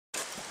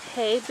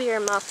Hey, beer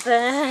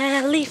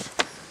muffin leaf.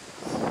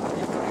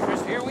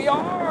 Here we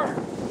are.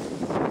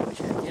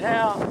 Check it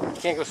out. You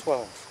can't go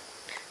swimming.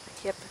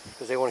 Yep.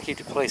 Because they want to keep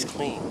the place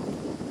clean.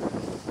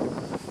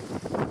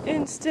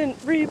 Instant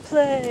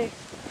replay.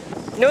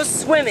 No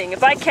swimming.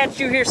 If I catch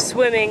you here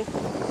swimming.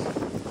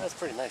 That's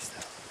pretty nice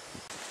though.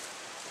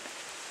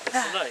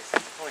 It's nice.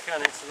 Only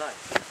kind of it's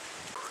nice.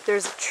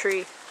 There's a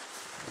tree.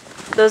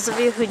 Those of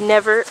you who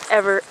never,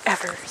 ever,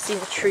 ever seen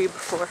a tree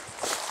before.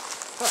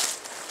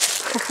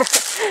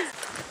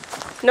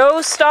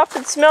 No, stop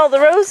and smell the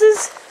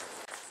roses.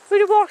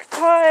 We walked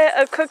by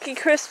a Cookie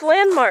Crisp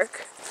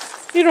landmark.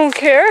 You don't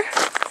care?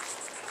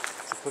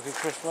 It's a Cookie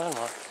Crisp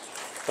landmark,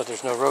 but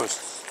there's no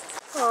roses.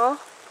 Aw.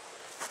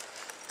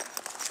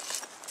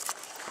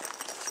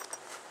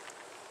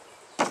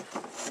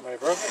 Somebody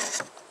broke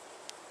it?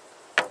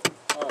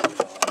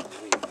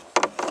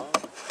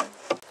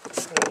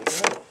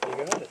 You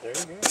got it. There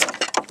you go.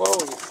 Whoa,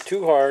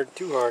 too hard,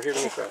 too hard. Here,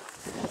 let me try it.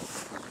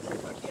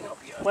 I can't help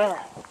you. Well.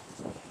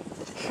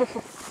 You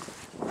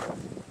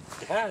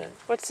had it.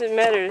 What's it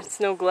matter? It's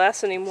no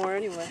glass anymore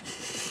anyway.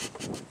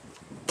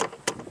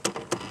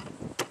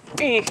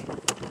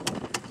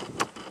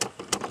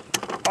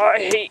 I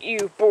hate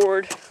you,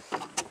 board.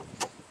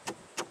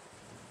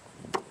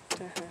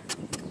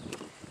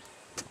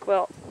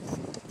 Well,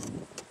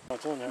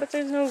 What's on there? but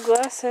there's no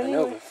glass anyway. I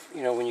know, but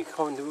you know, when you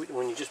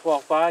just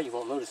walk by, you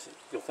won't notice it.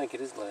 You'll think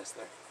it is glass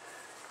there.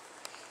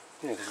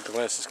 Yeah, because the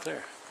glass is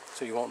clear,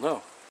 so you won't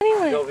know.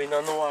 Anyway. You'll be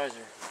none the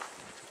wiser.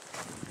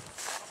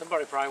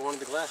 Somebody probably wanted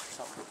the glass or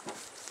something.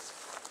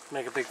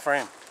 Make a big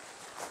frame.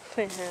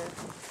 Woohoo!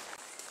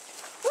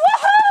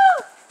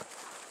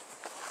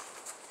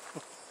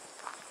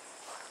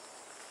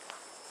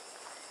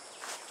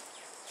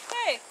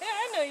 Hey,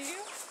 I know you.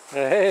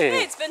 Hey!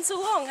 Hey, it's been so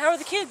long. How are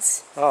the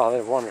kids? Oh,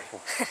 they're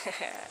wonderful.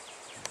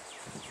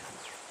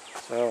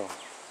 So,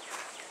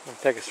 we'll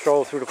take a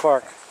stroll through the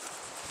park.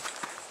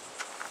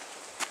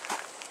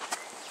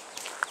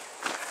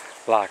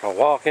 Like a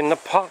walk in the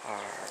park.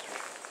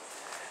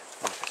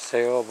 Like a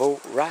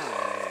sailboat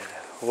ride.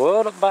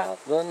 What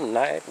about the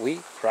night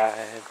we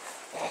cried?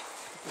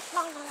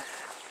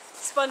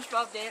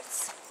 SpongeBob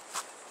dance.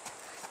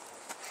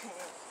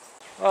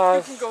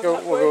 Let's go,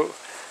 we'll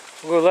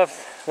go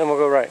left, then we'll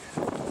go right.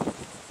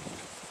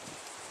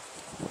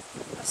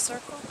 A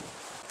circle?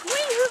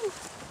 Wee-hoo!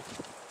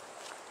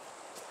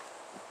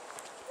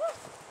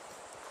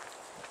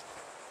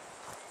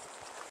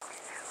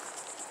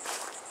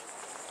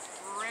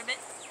 Ribbit.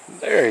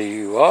 There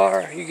you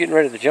are. You getting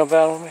ready to jump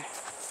out on me?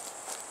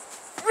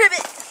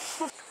 Ribbit!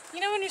 You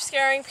know when you're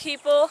scaring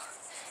people,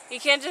 you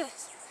can't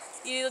just,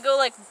 you go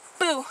like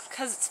boo,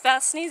 because it's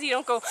fast and easy. You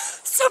don't go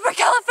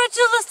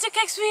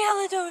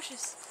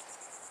supercalifragilisticexpialidocious.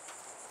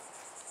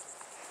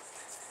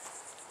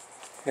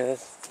 Yeah,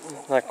 that's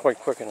not quite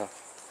quick enough.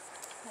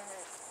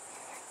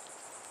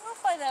 Not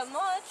by that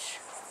much.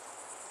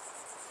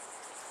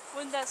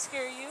 Wouldn't that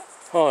scare you?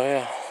 Oh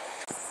yeah.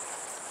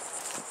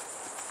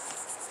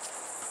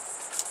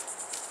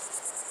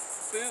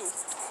 Boo.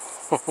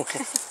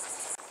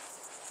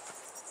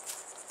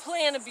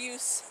 Plan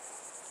abuse.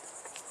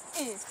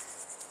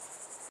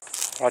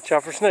 Watch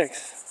out for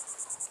snakes.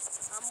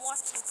 I'm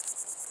watching.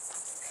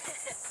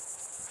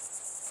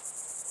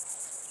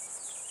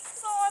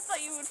 Oh, I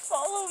thought you would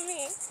follow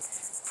me.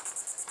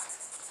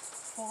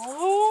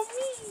 Follow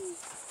me.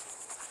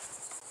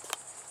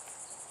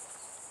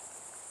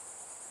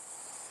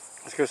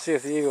 Let's go see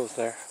if the eagle's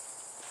there.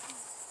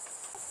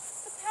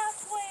 The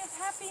pathway of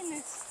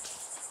happiness.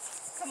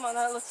 Come on,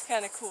 that looks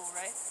kind of cool,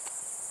 right?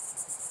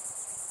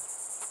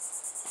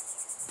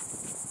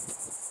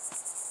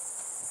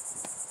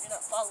 You're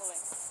not following.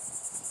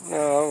 No, I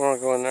don't want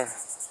to go in there.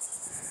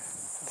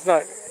 It's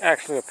not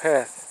actually a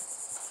path.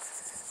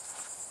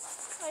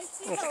 I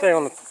see. Let's stay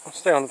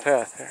on the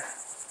path here.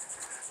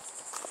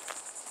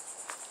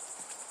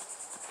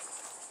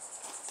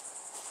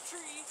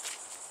 Tree.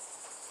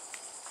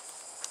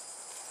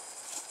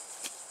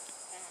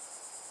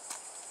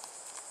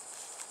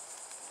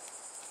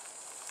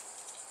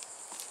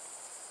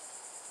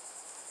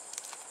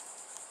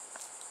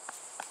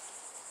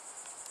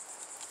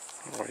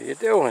 What are you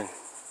doing?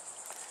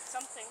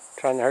 Something.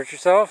 Trying to hurt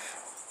yourself?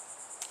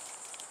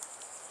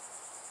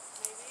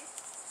 Maybe.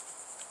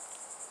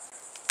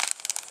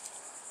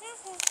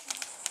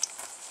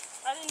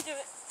 I didn't do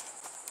it.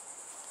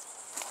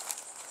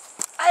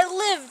 I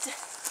lived.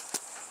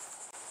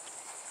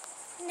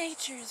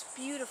 Nature is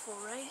beautiful,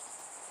 right?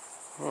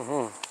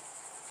 Mm-hmm.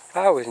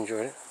 I always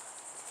enjoyed it.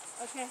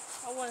 Okay,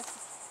 I want to.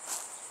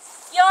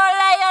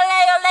 Yole,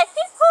 yole, yole,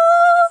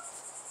 hee-hoo!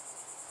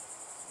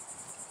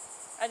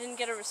 I didn't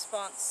get a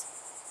response.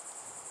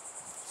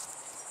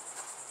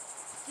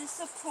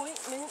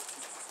 Disappointment.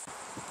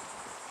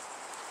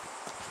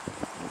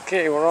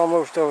 Okay, we're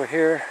almost over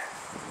here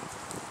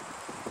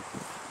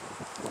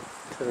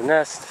to the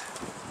nest.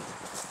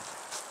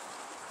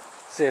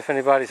 See if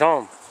anybody's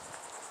home.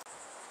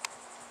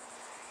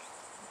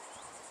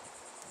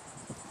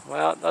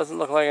 Well, it doesn't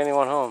look like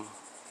anyone home.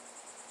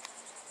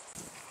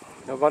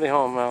 Nobody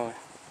home, Mallory.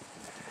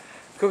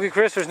 Cookie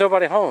Crisp, there's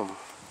nobody home.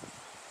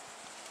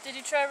 Did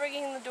you try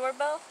ringing the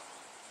doorbell?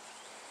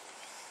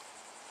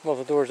 Well,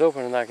 the door's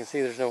open and I can see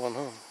there's no one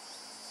home.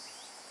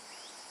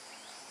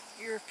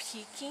 You're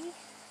peeking?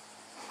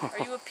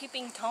 Are you a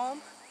peeping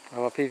Tom?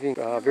 I'm a peeping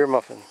beer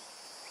muffin.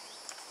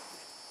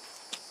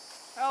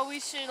 Oh, we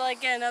should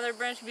like get another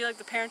branch and be like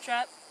the Parent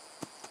Trap.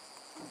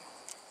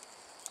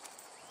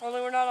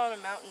 Only we're not on a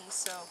mountain,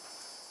 so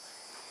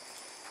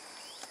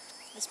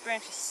this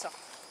branch is soft.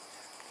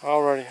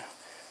 Alrighty,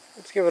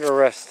 let's give it a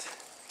rest.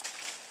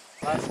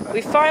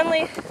 We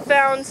finally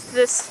found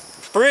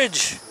this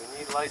bridge.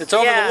 It's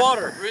over the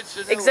water.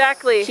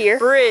 Exactly. Here.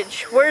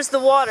 Bridge. Where's the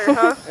water,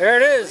 huh? There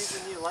it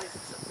is.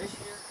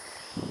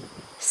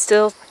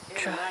 Still Do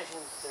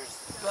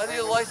I need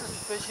a license to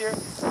fish here?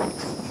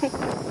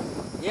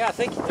 Yeah, I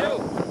think you do. In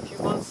a few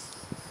months,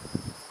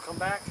 come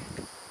back.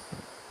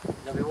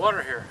 There'll be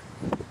water here.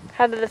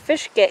 How did the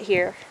fish get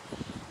here?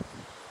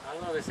 I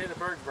don't know, they say the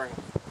birds bring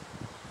them.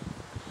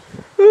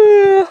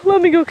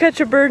 Let me go catch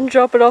a bird and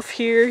drop it off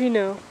here, you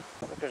know.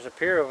 Look, there's a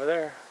pier over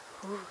there.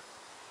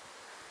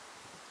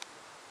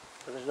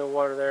 But there's no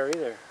water there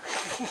either.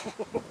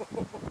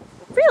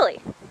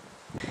 Really?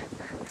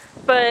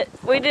 But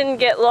we didn't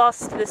get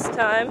lost this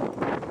time.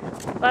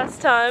 Last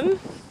time,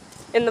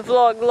 in the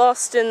vlog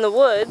Lost in the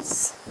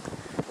Woods,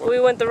 we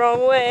went the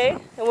wrong way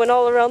and went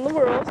all around the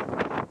world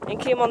and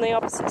came on the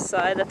opposite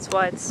side. That's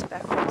why it's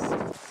backwards.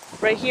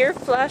 Right here,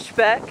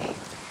 flashback,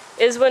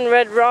 is when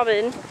Red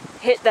Robin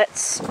hit that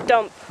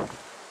stump.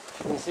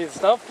 Can you see the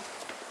stump?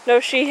 No,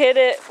 she hit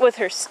it with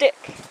her stick.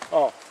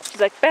 Oh.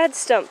 She's like, bad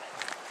stump.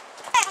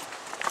 Bad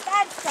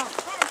stuff,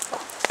 bad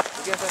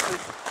stuff. I guess that's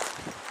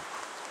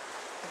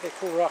okay,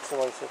 cool rocks that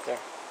always sit there.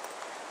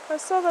 I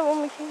saw that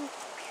when we came.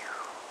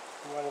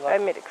 I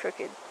made it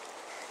crooked.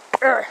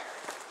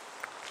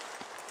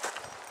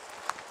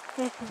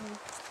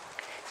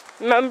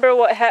 Remember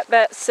what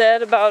Hatbat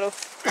said about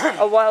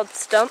a wild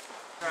stump?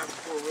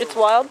 It's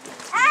wild,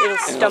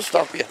 it'll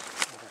stump you.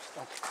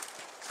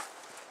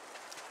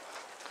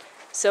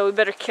 So we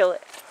better kill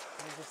it. What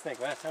do you just think?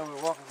 Last time we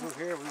were walking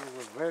through here, we were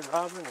with Red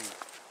Robin and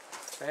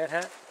Bad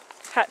Hat?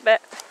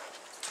 Hatbat.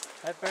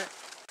 Hatbat?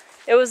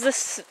 It was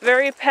this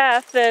very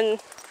path,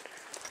 and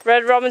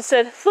Red Robin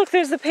said, "Look,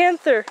 there's the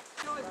panther."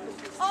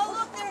 Oh,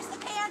 look, there's the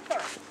panther.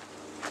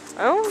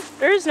 Oh,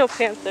 there is no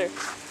panther.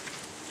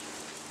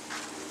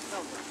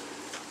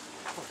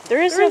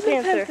 There is no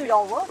panther.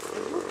 Y'all look.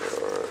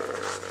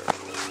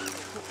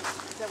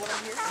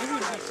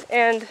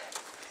 And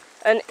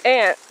an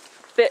ant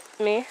bit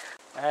me.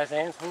 As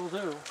ants will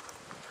do.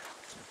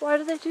 Why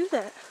do they do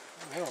that?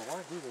 No,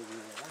 why do they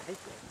do that? I hate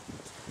that.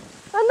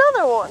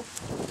 Another one.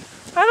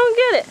 I don't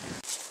get it.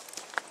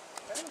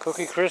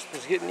 Cookie Crisp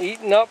is getting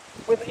eaten up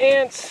with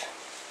ants.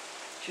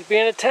 She's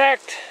being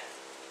attacked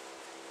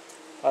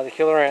by the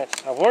killer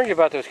ants. I warned you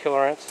about those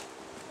killer ants.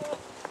 Well,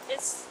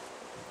 it's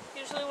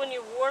usually when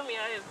you warn me,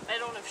 I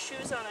don't have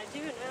shoes on. I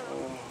do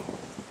now.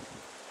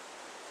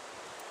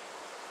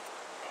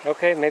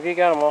 Okay, maybe you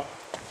got them all.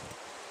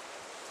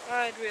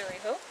 I'd really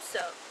hope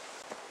so.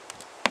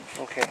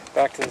 Okay,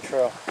 back to the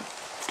trail.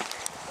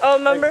 Oh,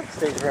 remember?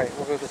 Stage right.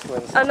 We'll go this way.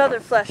 Another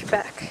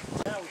flashback.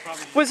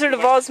 Wizard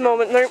of Oz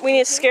moment. We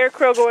need a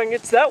scarecrow going,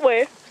 "It's that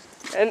way,"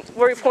 and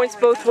where he points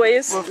both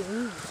ways.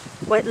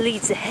 What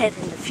leads ahead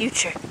in the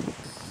future?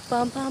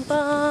 Bum bum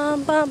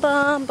bum bum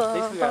bum bum. At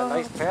least we got a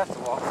nice path to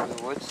walk through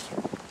the woods.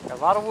 Got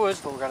a lot of woods,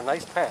 but we got a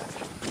nice path.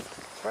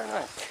 It's very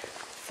nice.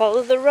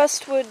 Follow the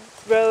Rustwood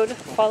Road.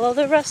 Follow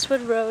the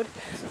Rustwood Road.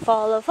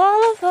 Follow,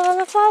 follow,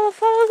 follow, follow,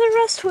 follow the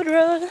Rustwood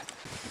Road.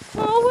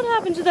 Oh, what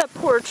happened to that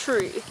poor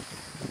tree?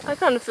 I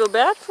kind of feel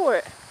bad for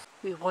it.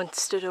 We once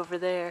stood over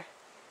there.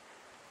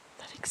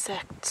 That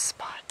exact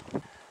spot.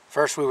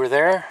 First we were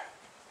there,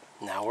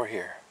 now we're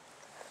here.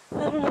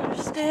 I don't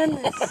understand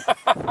this.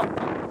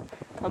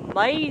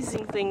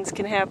 Amazing things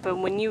can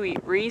happen when you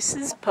eat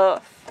Reese's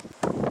Puff.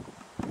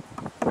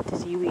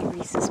 Did you eat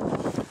Reese's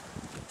Puff?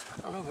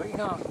 I don't know, but you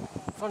know,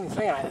 funny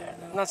thing,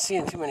 I'm not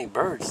seeing too many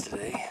birds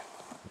today.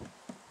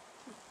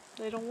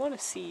 They don't want to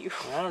see you.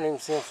 I don't even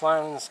see them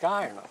flying in the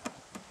sky or nothing.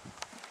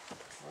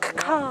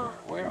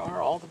 Where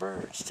are all the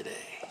birds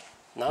today?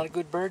 Not a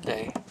good bird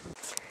day.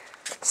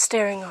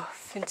 Staring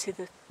off into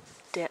the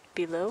depth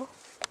below.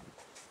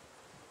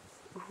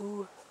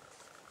 Ooh,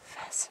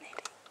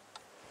 fascinating.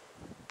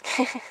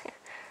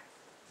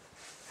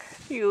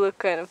 You look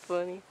kind of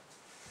funny.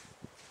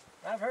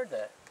 I've heard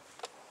that.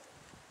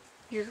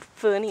 You're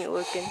funny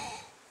looking.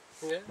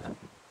 Yeah.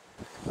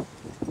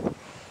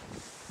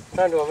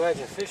 Trying to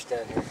imagine fish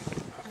down here.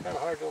 It's kind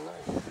of hard to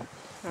imagine.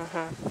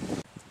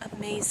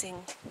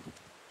 Amazing.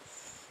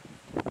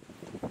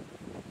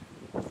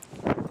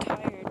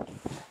 Tired.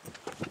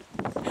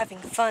 Having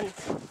fun.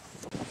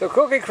 So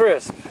Cookie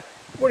Crisp,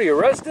 what are you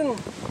resting?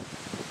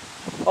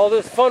 All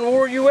this fun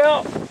wore you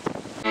out?